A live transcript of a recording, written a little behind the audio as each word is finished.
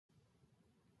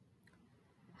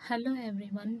Hello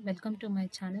everyone, welcome to my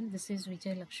channel. This is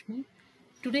Vijay Lakshmi.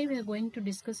 Today we are going to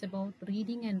discuss about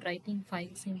reading and writing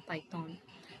files in Python.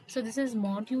 So this is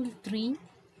module 3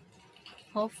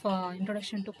 of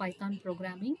Introduction to Python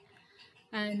Programming,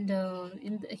 and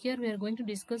here we are going to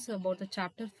discuss about the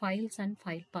chapter files and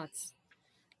file paths.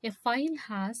 A file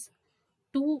has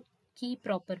two key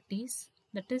properties,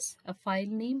 that is a file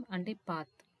name and a path.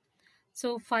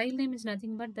 So file name is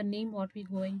nothing but the name what we're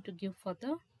going to give for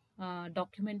the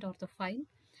document or the file,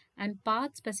 and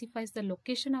path specifies the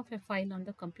location of a file on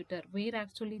the computer, where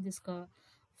actually this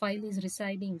file is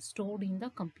residing, stored in the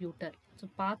computer. So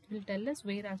path will tell us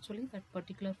where actually that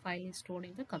particular file is stored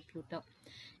in the computer.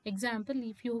 Example,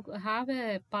 if you have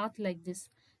a path like this,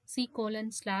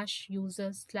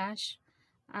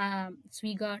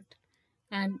 c:/user/swigat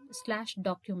and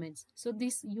 /documents. So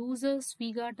these users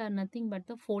swigat are nothing but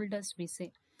the folders we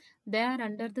say. They are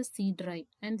under the C drive,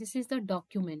 and this is the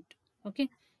document. Okay.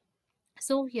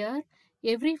 So here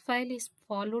every file is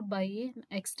followed by an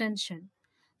extension.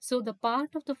 So the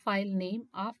part of the file name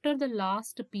after the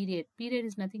last period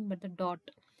is nothing but the dot,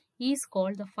 is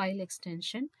called the file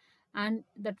extension, and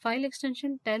that file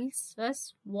extension tells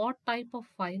us what type of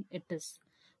file it is.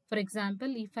 For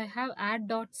example, if I have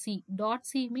add.c,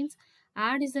 .c means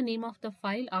add is the name of the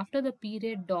file, after the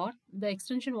period dot, the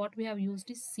extension what we have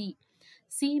used is C.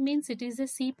 C means it is a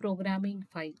C programming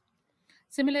file.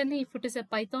 Similarly, if it is a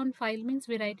Python file means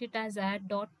we write it as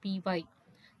add.py.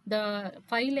 The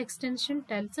file extension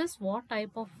tells us what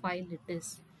type of file it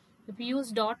is. If we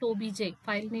use .obj,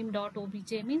 file name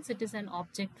 .obj means it is an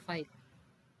object file.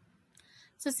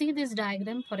 So see this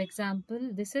diagram. For example,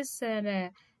 this is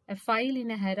a file in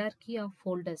a hierarchy of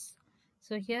folders.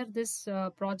 So here this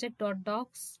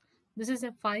project.docs, this is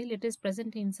a file, it is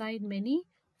present inside many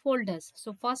folders.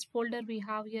 So first folder we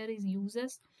have here is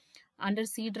users. Under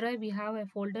C drive we have a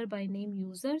folder by name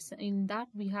users. In that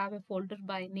we have a folder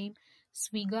by name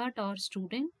swigat or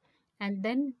student, and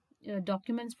then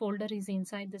documents folder is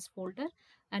inside this folder,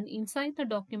 and inside the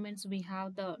documents we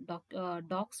have the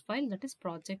docs file, that is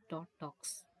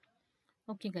project.docs.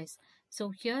 Okay guys,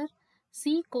 so here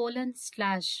C:/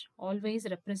 always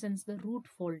represents the root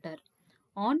folder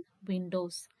on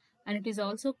Windows, and it is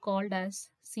also called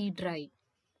as C drive.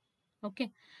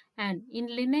 Okay, and in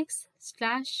Linux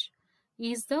slash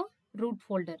is the root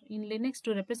folder. In Linux,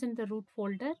 to represent the root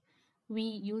folder we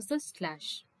use the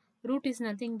slash. Root is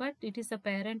nothing but it is the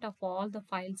parent of all the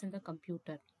files in the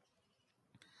computer.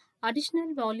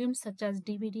 Additional volumes such as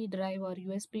DVD drive or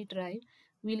USB drive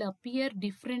will appear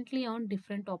differently on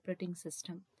different operating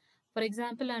system. For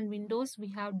example, on Windows we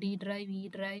have D drive, E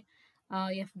drive,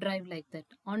 F drive, like that.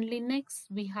 On Linux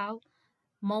we have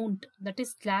mount, that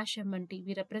is /mnt,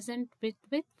 we represent with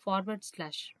forward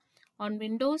slash. On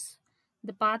Windows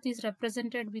the path is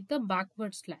represented with the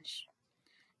backward slash.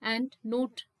 And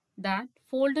note that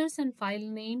folders and file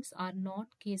names are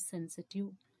not case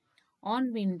sensitive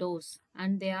on Windows,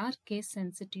 and they are case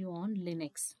sensitive on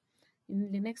Linux. In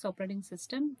Linux operating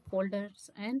system, folders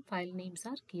and file names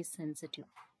are case sensitive.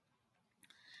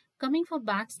 Coming for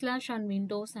backslash on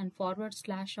Windows and forward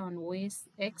slash on OS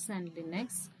X and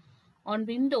Linux. On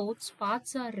Windows,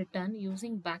 paths are written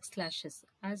using backslashes,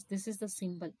 as this is the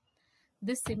symbol.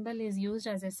 This symbol is used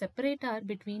as a separator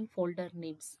between folder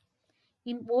names.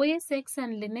 In OS X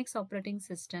and Linux operating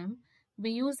system,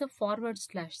 we use the forward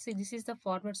slash. See, this is the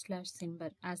forward slash symbol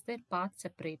as their path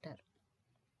separator.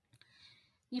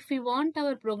 If we want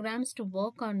our programs to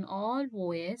work on all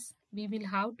OS, we will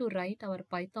have to write our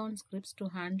Python scripts to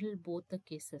handle both the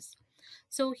cases.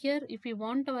 So here, if we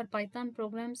want our Python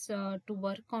programs to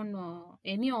work on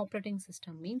any operating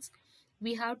system, means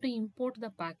we have to import the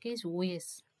package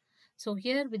OS. So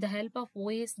here, with the help of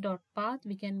os.path,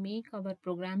 we can make our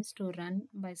programs to run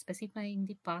by specifying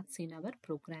the paths in our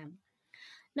program.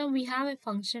 Now we have a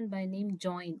function by name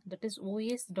join, that is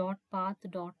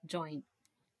os.path.join.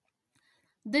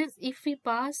 This, if we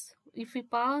pass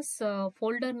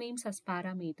folder names as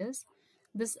parameters,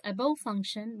 this above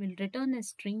function will return a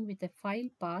string with a file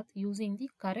path using the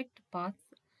correct path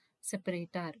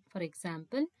separator. For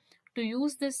example, to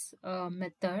use this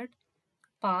method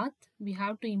path, we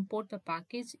have to import the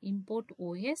package import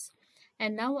OS,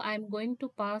 and now I am going to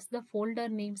pass the folder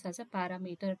names as a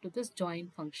parameter to this join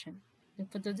function,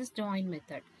 to this join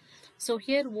method. So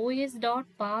here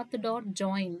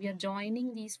os.path.join, we are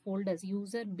joining these folders,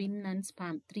 user, bin and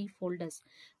spam, 3 folders.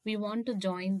 We want to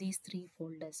join these 3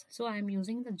 folders. So I am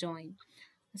using the join.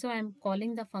 So I am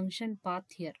calling the function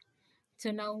path here.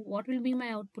 So now what will be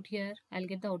my output here? I'll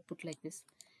get the output like this.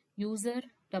 User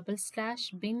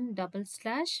 / bin /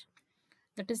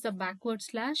 that is the backward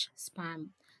slash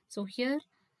spam. So here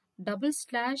double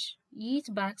slash, each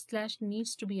backslash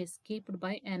needs to be escaped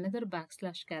by another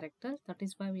backslash character. That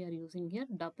is why we are using here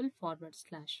double forward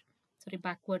slash, sorry,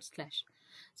 backward slash.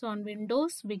 So on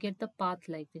Windows, we get the path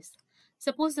like this.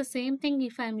 Suppose the same thing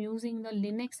if I am using the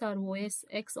Linux or OS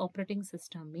X operating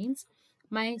system, means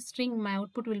my string, my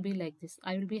output will be like this.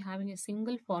 I will be having a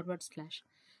single forward slash.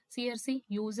 See here, see,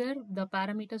 user, the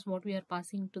parameters what we are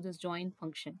passing to this join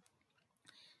function.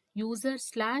 User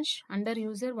slash, under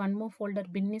user one more folder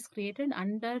bin is created,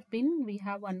 under bin we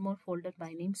have one more folder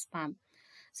by name spam.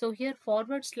 So here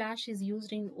forward slash is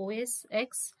used in OS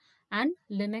X and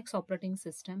Linux operating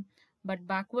system, but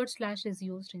backward slash is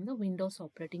used in the Windows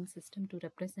operating system to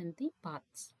represent the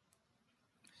paths.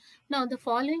 Now the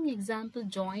following example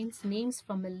joins names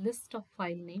from a list of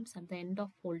file names at the end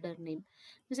of folder name.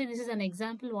 You see, this is an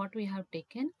example what we have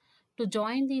taken to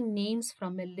join the names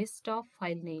from a list of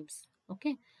file names,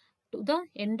 okay, to the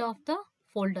end of the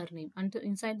folder name, and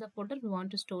inside the folder we want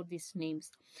to store these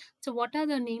names. So what are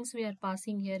the names we are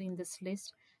passing here in this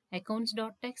list?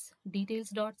 Accounts.txt,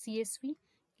 details.csv,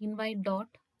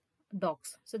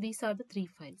 invite.docs. So these are the three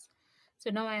files. So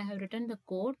now I have written the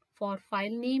code for file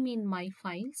name in my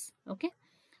files, okay.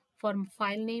 For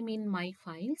file name in my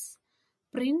files,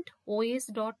 print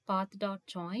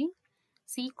os.path.join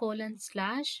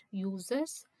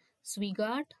c:/users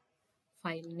swigart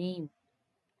file name.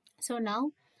 So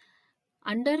now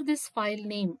under this file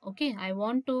name, okay, I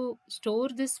want to store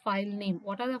this file name.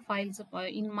 What are the files?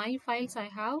 In my files, I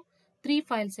have three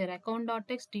files here: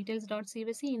 account.txt,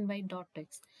 details.csv,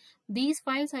 invite.txt. These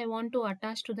files I want to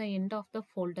attach to the end of the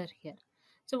folder here.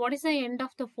 So what is the end of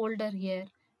the folder here?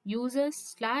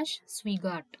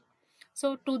 Users/swigart.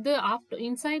 So to the after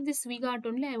inside this swigart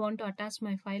only I want to attach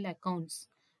my file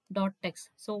accounts.txt.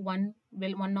 So one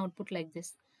output like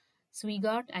this: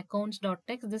 swigart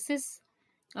accounts.txt. This is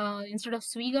instead of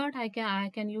swigart, I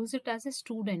can use it as a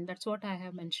student. That's what I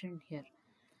have mentioned here.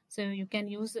 So you can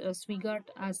use swigart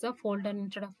as a folder.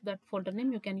 Instead of that folder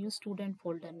name, you can use student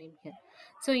folder name here.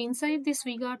 So inside this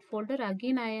swigart folder,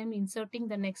 again I am inserting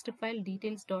the next file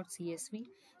details.csv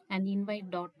and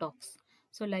invite.docs.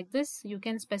 So like this, you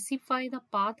can specify the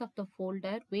path of the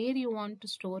folder where you want to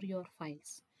store your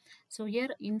files. So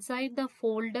here inside the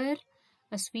folder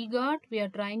swigart, we are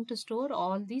trying to store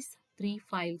all these three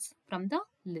files from the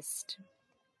list.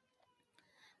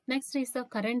 Next is the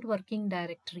current working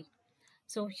directory.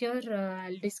 So here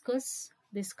I'll discuss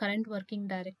this current working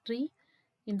directory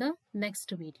in the next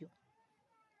video.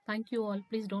 Thank you all.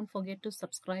 Please don't forget to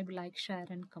subscribe, like, share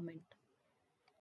and comment.